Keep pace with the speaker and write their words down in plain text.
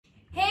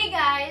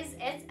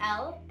it's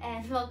Elle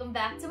and welcome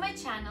back to my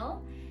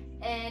channel.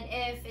 And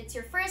if it's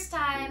your first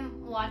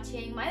time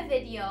watching my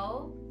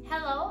video,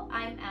 hello,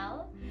 I'm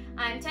Elle.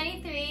 I'm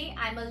 23,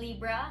 I'm a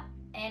Libra,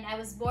 and I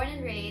was born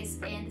and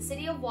raised in the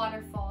city of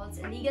Waterfalls,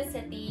 Liga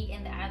City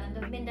in the island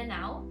of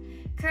Mindanao.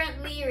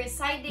 Currently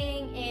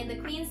residing in the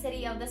Queen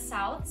City of the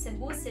South,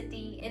 Cebu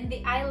City, in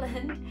the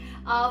island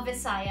of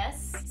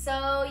Visayas.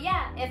 So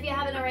yeah, if you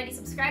haven't already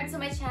subscribed to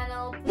my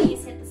channel,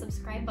 please hit the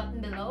subscribe button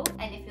below.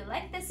 And if you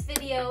like this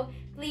video,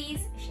 please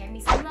share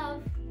me some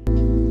love.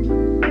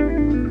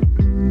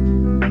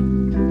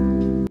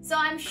 So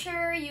I'm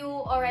sure you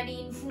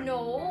already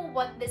know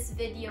what this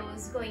video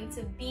is going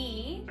to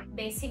be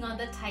basing on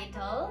the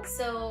title.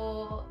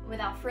 So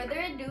without further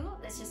ado,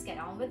 let's just get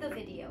on with the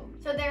video.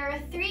 So there are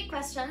 3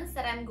 questions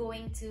that I'm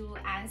going to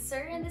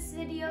answer in this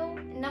video.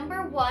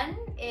 Number 1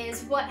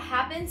 is what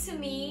happened to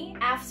me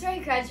after I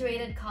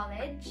graduated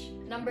college.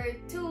 Number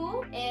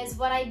 2 is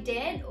what I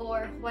did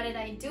or what did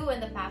I do in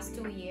the past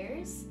 2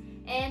 years.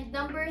 And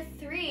number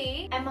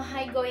 3, am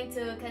I going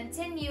to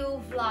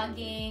continue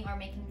vlogging or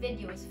making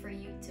videos for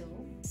YouTube?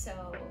 So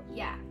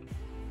yeah.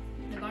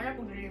 You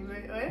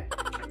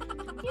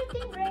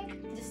think,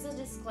 right? Just a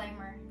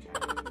disclaimer.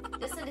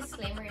 Just a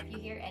disclaimer, if you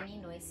hear any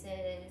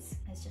noises,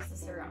 it's just a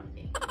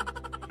surrounding.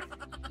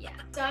 Yeah.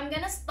 So I'm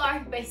gonna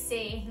start by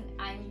saying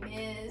I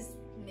miss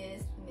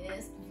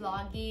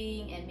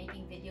vlogging and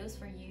making videos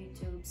for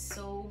YouTube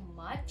so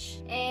much.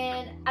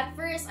 And at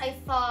first I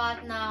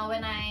thought now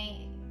when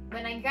I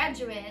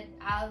graduate,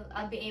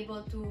 I'll be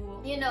able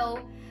to, you know,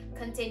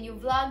 continue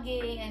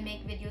vlogging and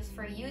make videos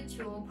for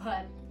YouTube,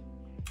 but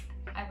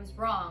I was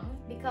wrong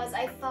because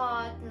I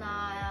thought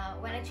na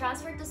when I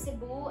transferred to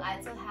Cebu,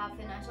 I'd still have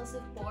financial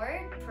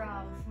support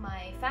from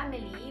my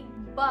family,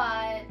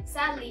 but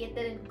sadly it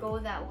didn't go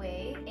that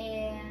way,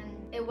 and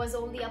it was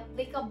only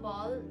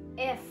applicable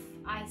if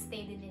I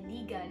stayed in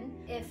Iligan.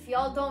 If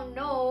y'all don't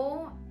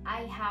know,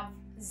 I have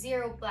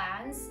 0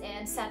 plans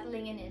and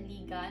settling in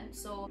Iligan,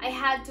 so I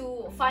had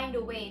to find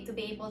a way to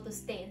be able to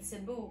stay in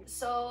Cebu.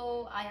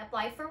 So I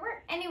applied for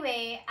work.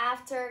 Anyway,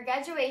 after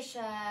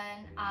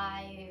graduation,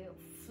 I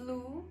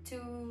flew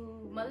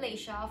to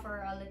Malaysia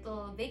for a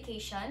little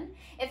vacation.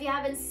 If you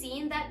haven't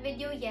seen that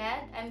video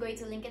yet, I'm going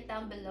to link it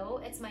down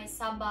below. It's my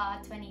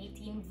Sabah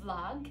 2018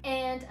 vlog.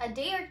 And a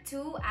day or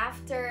 2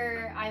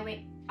 after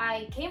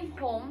I came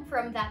home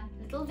from that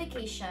little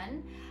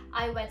vacation,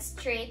 I went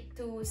straight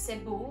to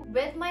Cebu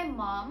with my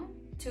mom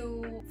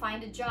to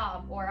find a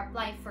job or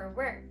apply for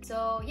work.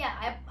 So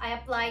yeah, I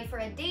applied for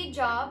a day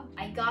job,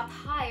 I got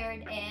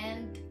hired,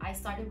 and I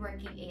started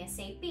working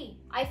ASAP.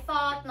 I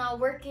thought now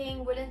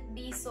working wouldn't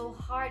be so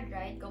hard,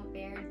 right,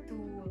 compared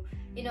to,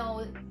 you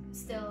know,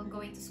 still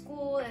going to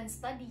school and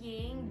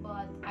studying,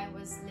 but I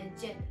was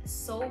legit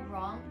so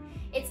wrong.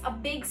 It's a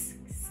big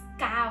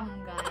scam,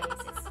 guys.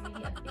 It's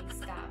really a big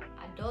scam.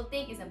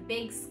 Adulting is a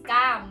big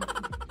scam.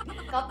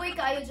 Kapoy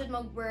kaayo jud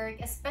mag-work,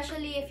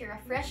 especially if you're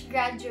a fresh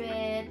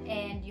graduate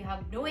and you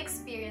have no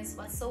experience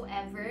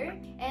whatsoever.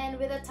 And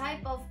with the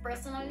type of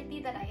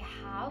personality that I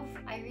have,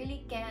 I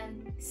really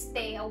can't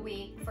stay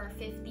awake for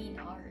 15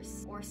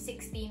 hours or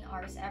 16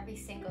 hours every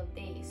single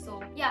day.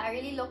 So yeah, I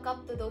really look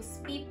up to those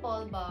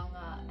people bang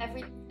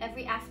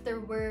every after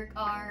work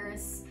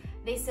hours,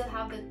 they still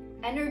have the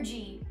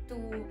energy to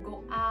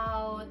go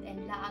out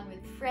and laang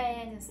with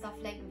friends and stuff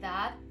like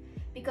that.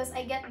 Because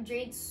I get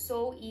drained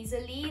so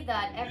easily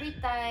that every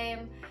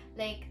time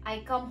like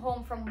I come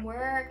home from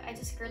work, I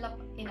just curl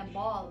up in a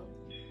ball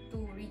to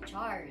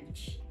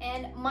recharge.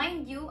 And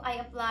mind you,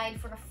 I applied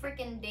for a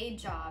freaking day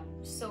job.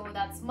 So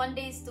that's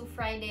Mondays to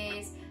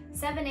Fridays,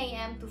 7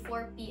 a.m. to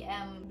 4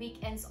 p.m.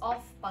 Weekends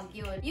off pag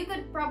yun. You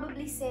could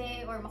probably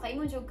say or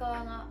makaingon jud ka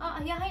nga,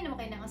 ayahay naman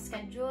kayo nga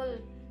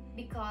schedule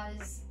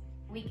because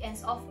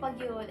weekends off pag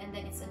yun, and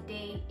then it's a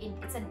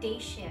day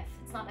shift.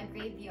 It's not a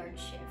graveyard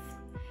shift.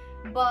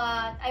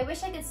 But I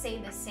wish I could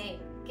say the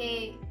same.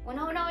 Okay,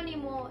 una-hunaon ni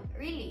mo,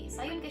 really,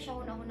 sayon ka siya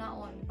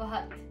una-hunaon.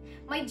 But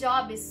my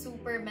job is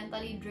super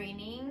mentally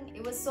draining.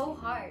 It was so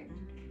hard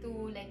to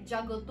like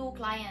juggle 2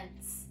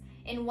 clients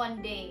in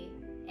one day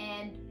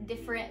and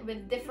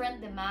with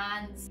different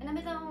demands. And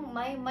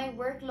my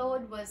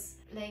workload was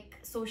like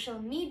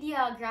social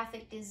media,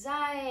 graphic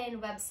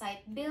design,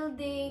 website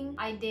building.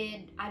 I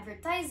did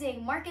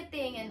advertising,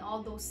 marketing, and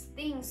all those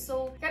things.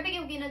 So grabe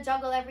yung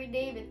gina-juggle every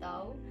day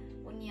bitaw.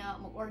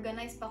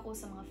 Mag-organize pa ko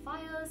sa mga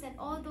files and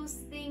all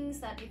those things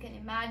that you can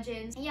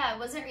imagine. Yeah, it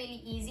wasn't really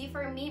easy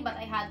for me, but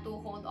I had to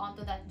hold on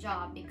to that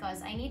job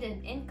because I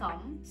needed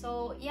income.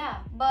 So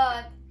yeah,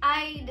 but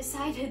I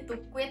decided to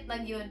quit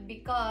na yun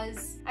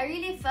because I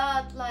really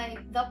felt like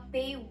the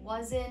pay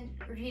wasn't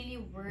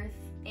really worth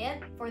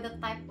it for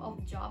the type of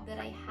job that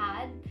I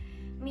had.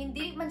 I mean,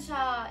 di man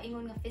siya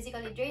ingon nga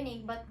physically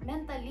draining, but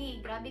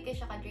mentally, grabe kay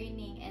siya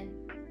ka-draining. And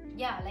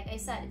yeah, like I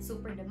said, it's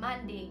super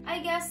demanding. I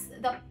guess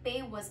the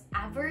pay was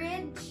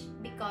average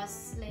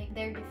because like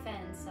their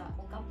defense sa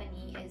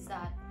company is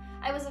that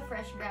I was a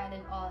fresh grad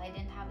and all. I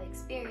didn't have the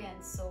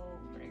experience, so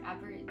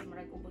average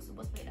murag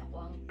ubos-ubos pa ako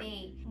ang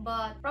pay.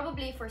 But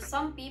probably for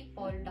some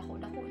people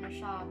dako-dako na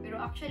siya. Pero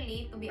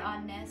actually, to be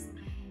honest,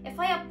 if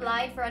I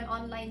applied for an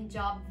online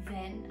job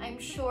then, I'm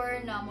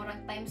sure na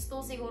murag times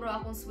 2 siguro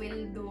akong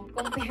sweldo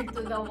compared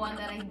to the one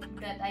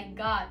that I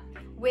got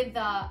with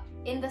the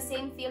in the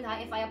same field.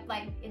 If I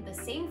applied in the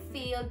same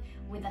field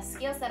with the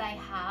skills that I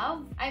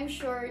have, I'm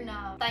sure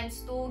na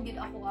times 2 gid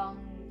ako ang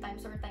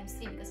times or times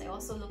 3 because I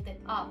also looked it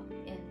up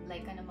in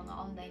like kind of mga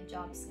online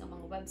jobs ng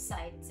mga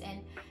websites,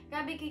 and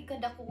grabe kay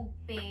kada ko og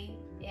pay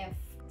if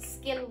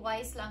skill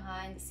wise lang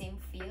in the same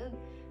field.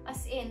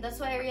 As in,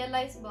 that's why I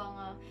realized ba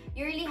nga,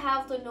 you really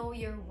have to know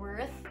your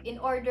worth in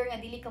order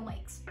nga dili ka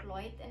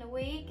ma-exploit in a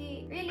way.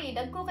 Kay, really,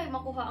 dagko kay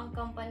makuha ang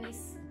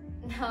companies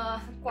na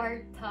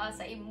kwarta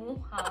sa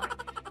imuha.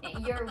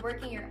 You're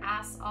working your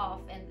ass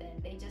off and then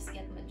they just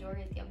get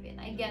majority of it.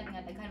 I get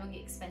nga daghan mga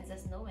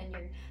expenses no when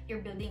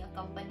you're building a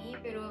company,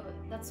 pero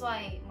that's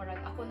why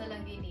murag ako na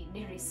lang yun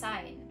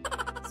resign.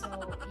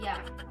 So yeah,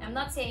 I'm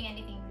not saying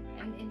anything.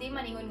 Hindi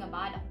man ingon nga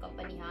bad ang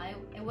company ha.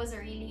 It was a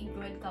really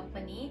good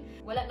company.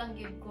 Wala lang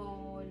yun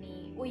ko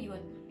ni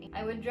uyon.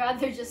 I would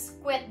rather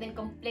just quit than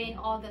complain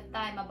all the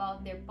time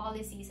about their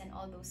policies and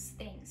all those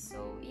things.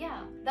 So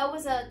yeah, that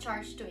was a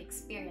charge to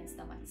experience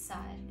naman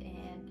sad,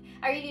 and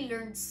I really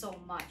learned so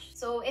much.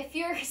 So if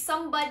you're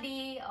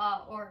somebody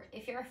or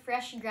if you're a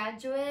fresh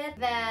graduate,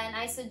 then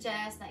I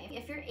suggest na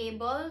if you're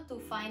able to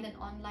find an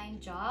online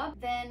job,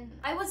 then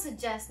I would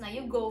suggest na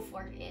you go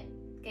for it.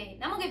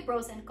 Okay, namang may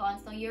pros and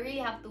cons, no? You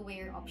really have to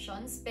weigh your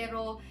options.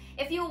 Pero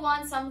if you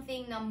want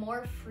something na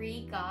more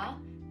free ka,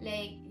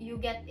 like you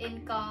get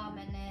income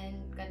and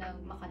then kanang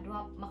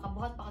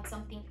makabuhat pa kag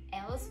something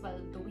else while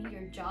doing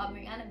your job,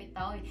 or ana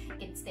bitaw, you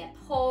can stay at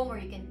home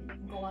or you can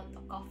go out to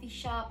a coffee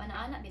shop,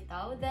 ana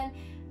bitaw, then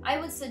I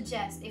would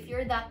suggest if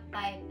you're that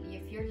type,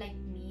 if you're like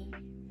me,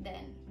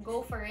 then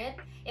go for it.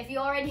 If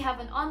you already have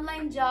an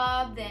online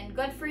job, then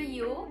good for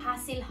you.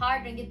 Hustle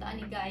hard ang kita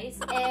ani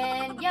guys.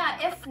 And yeah,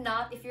 if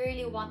not, if you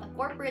really want a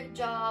corporate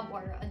job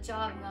or a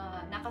job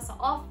na naka sa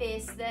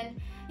office,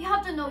 then you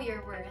have to know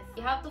your worth.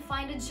 You have to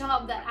find a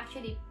job that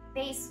actually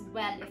pays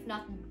well, if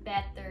not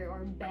better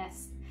or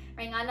best.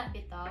 May nga na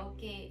bitaw,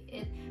 okay,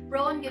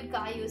 prone yun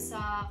kayo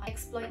sa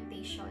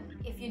exploitation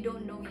if you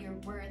don't know your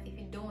worth, if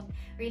you don't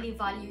really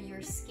value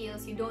your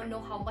skills, you don't know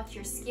how much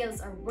your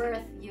skills are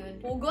worth, yun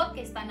hugot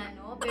kay tanan,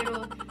 no?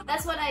 Pero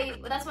that's what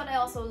I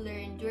also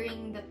learned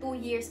during the 2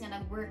 years nga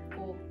nag-work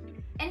ko.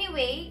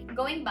 Anyway,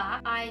 going back,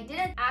 I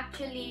didn't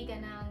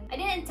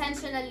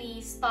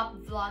intentionally stop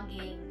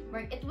vlogging.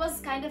 It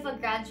was kind of a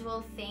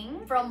gradual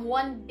thing from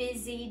one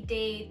busy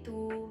day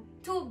to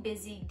 2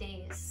 busy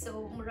days.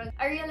 So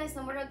I realized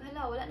na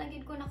hala, wala na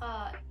gid ko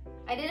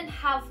I didn't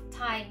have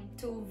time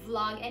to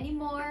vlog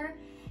anymore,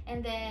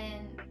 and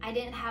then I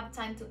didn't have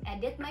time to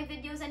edit my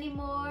videos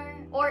anymore,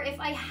 or if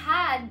I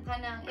had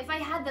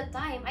the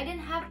time, I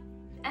didn't have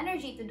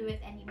energy to do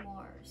it anymore.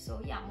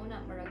 So yeah,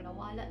 muna marag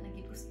nawala na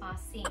gid ko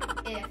spacing,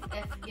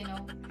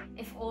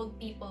 if old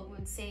people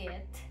would say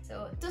it.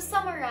 So to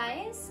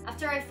summarize,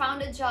 after I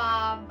found a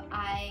job,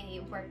 I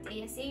worked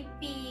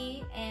ASAP,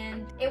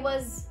 and it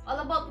was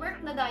all about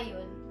work na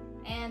dayon.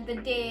 And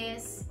the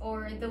days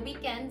or the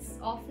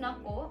weekends off na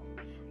ko,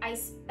 I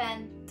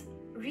spent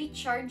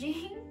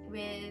recharging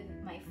with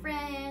my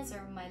friends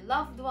or my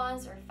loved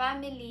ones or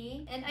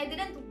family, and I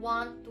didn't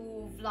want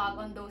to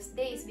vlog on those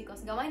days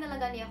because gaway na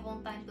lang gani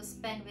akong time to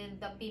spend with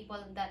the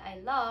people that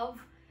I love.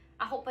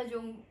 Ako pa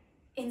yung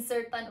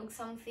insertan og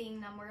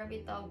something na mura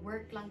bitaw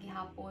work lang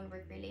gihapon,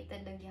 work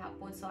related lang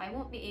gihapon, so I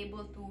won't be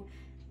able to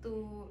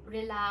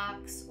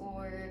relax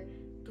or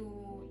to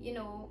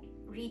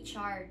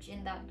recharge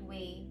in that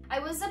way.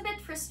 I was a bit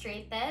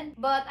frustrated,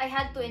 but I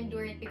had to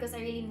endure it because I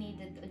really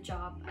needed a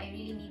job. I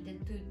really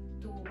needed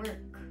to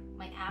work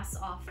my ass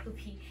off to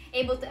be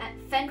able to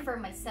fend for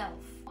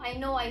myself. I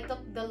know I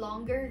took the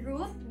longer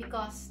route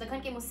because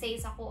daghan kay mo say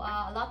sa ako,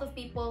 a lot of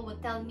people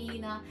would tell me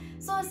na,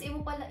 so if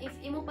imo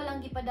pa lang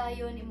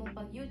gipadayon imo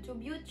pag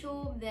YouTube,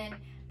 then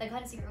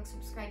daghan siguro og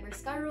subscribers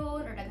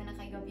karon or daghan na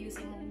kay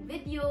views imong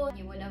video,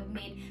 you would have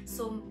made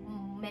so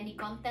many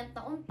content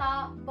na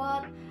unta.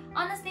 But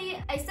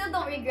honestly, I still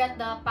don't regret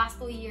the past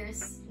 2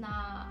 years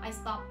na I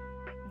stopped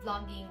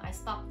vlogging, I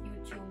stopped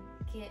YouTube,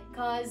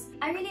 because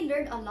I really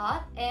learned a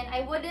lot, and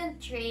I wouldn't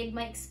trade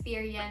my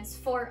experience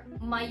for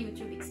my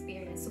YouTube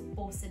experience,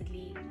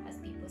 supposedly, as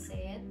people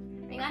say it.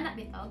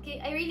 Okay,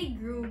 I really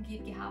grew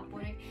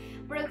gihapon.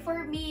 But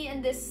for me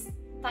in this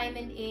time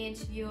and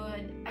age,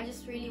 I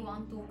just really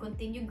want to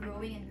continue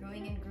growing and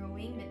growing and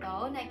growing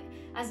bitaw. Like,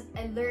 as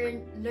I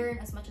learn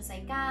as much as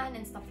I can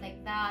and stuff like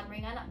that.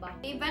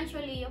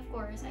 Eventually, of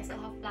course, I still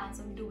have plans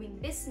of doing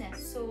business.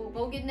 So,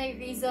 good na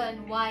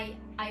reason why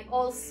I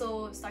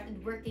also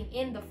started working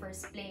in the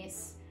first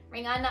place.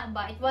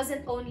 It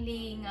wasn't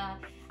only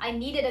I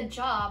needed a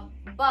job,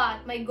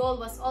 but my goal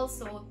was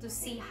also to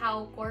see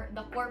how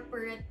the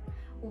corporate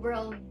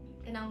world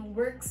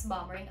works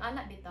ba,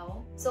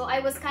 bitaw. So I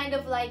was kind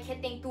of like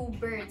hitting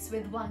 2 birds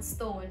with 1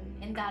 stone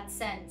in that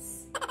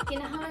sense.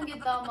 Kinahanglan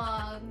gyud ta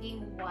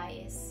maging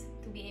wise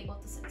to be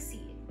able to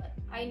succeed, but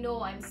I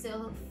know I'm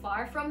still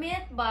far from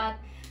it, but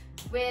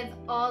with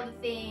all the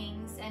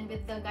things and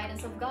with the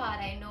guidance of God,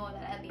 I know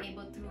that I'll be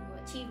able to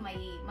achieve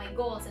my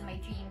goals and my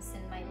dreams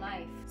in my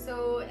life.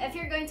 So if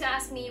you're going to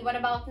ask me, what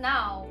about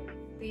now?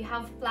 Do you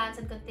have plans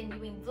on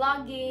continuing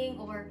vlogging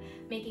or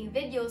making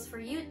videos for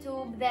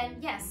YouTube?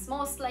 Then yes,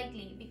 most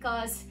likely,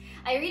 because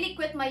I really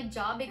quit my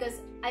job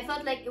because I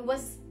felt like it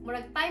was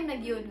murag time na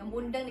gyud nga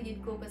mundang na gyud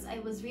ko, because I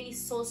was really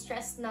so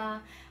stressed na.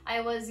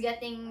 I was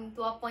getting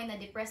to a point na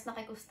depressed na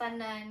kay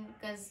kustanan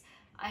because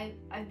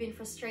I've been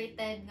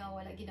frustrated nga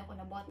wala gid ako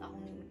nabuhat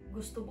akong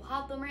gusto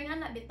buhaton maring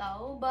ana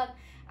bitaw. But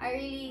I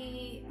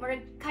really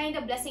kind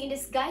of blessing in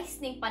disguise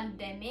ning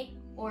pandemic,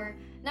 or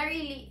not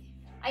really.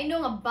 I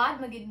know nga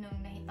bad magid nung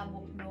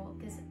nahitabo, no,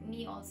 because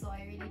me also,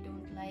 I really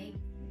don't like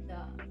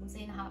the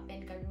unsay na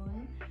happen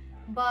karon.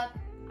 But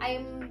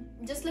I'm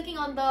just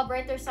looking on the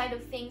brighter side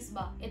of things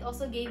ba. It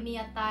also gave me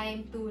a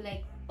time to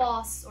like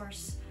pause or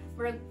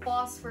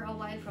pause for a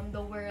while from the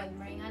world,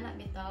 maring ana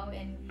bitaw,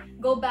 and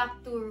go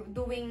back to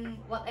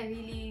doing what I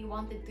really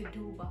wanted to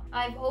do ba.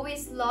 I've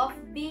always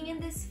loved being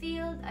in this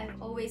field. I've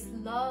always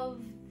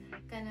loved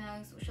kind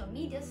of social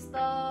media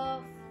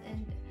stuff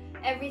and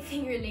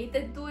everything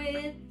related to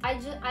it.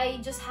 I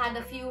just had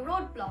a few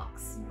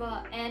roadblocks,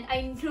 and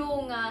I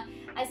know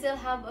I still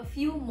have a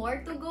few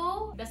more to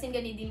go. Kasing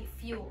ganidi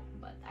few,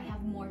 but I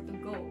have more to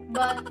go.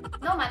 But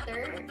no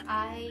matter,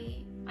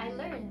 I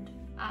learned.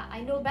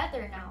 I know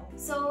better now.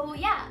 So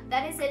yeah,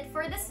 that is it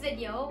for this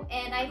video,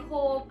 and I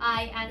hope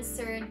I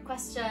answered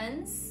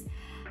questions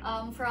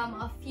from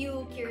a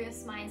few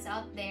curious minds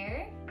out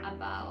there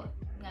about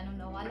ganun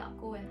nawala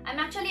ko. I'm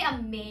actually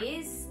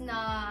amazed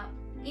na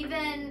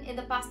even in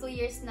the past 2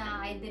 years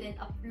na I didn't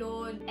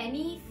upload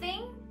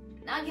anything,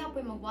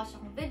 naagihapon mag-watch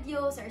akong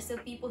videos. There are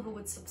still people who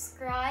would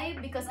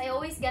subscribe because I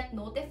always get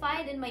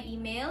notified in my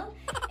email,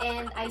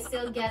 and I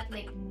still get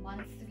like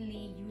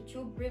monthly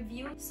YouTube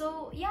review.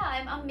 So yeah,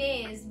 I'm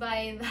amazed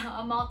by the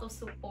amount of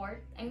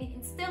support. I mean,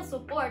 it's still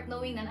support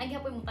knowing na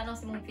naagihapon mo tanaw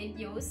sa mga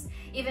videos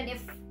even if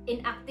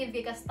inactive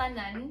ka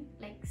tanan,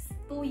 like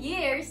 2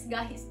 years,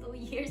 guys, 2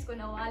 years ko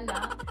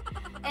nawala.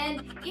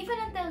 And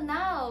even until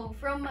now,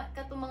 from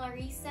katong mga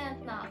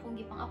recent na akong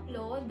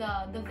gipang-upload,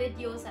 the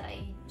videos that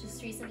I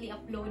just recently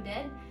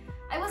uploaded,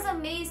 I was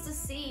amazed to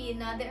see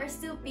na there are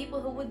still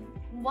people who would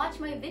watch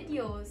my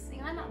videos.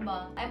 Nga na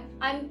ba?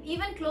 I'm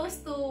even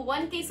close to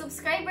 1K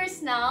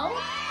subscribers now,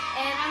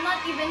 and I'm not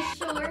even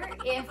sure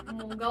if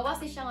gawas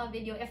ni siya nga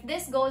video, if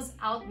this goes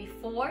out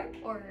before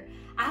or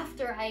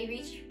after I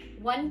reach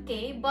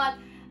 1K,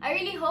 but I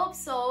really hope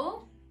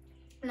so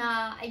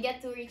na I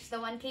get to reach the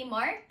 1K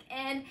mark,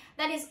 and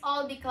that is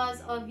all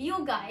because of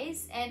you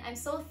guys, and I'm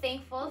so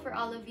thankful for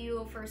all of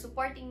you for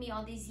supporting me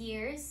all these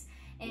years,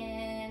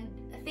 and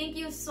thank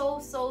you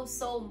so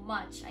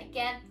much. I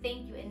can't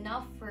thank you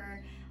enough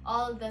for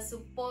all the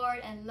support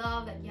and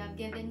love that you have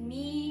given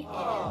me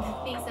and the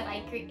things that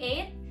I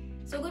create.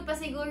 So good pa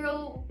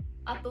siguro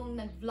atong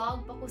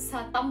nag-vlog pa ko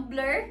sa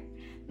Tumblr,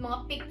 mga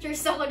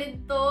pictures ako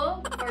dito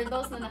for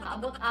those na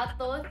nakaabot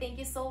ato. Thank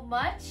you so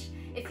much.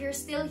 If you're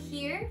still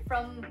here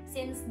from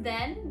since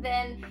then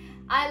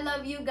I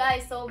love you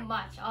guys so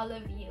much, all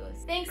of you.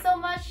 Thanks so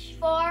much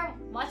for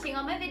watching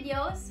all my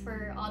videos,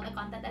 for all the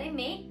content that I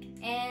make,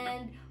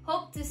 and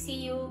hope to see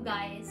you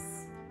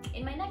guys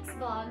in my next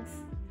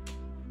vlogs.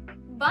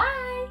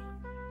 Bye!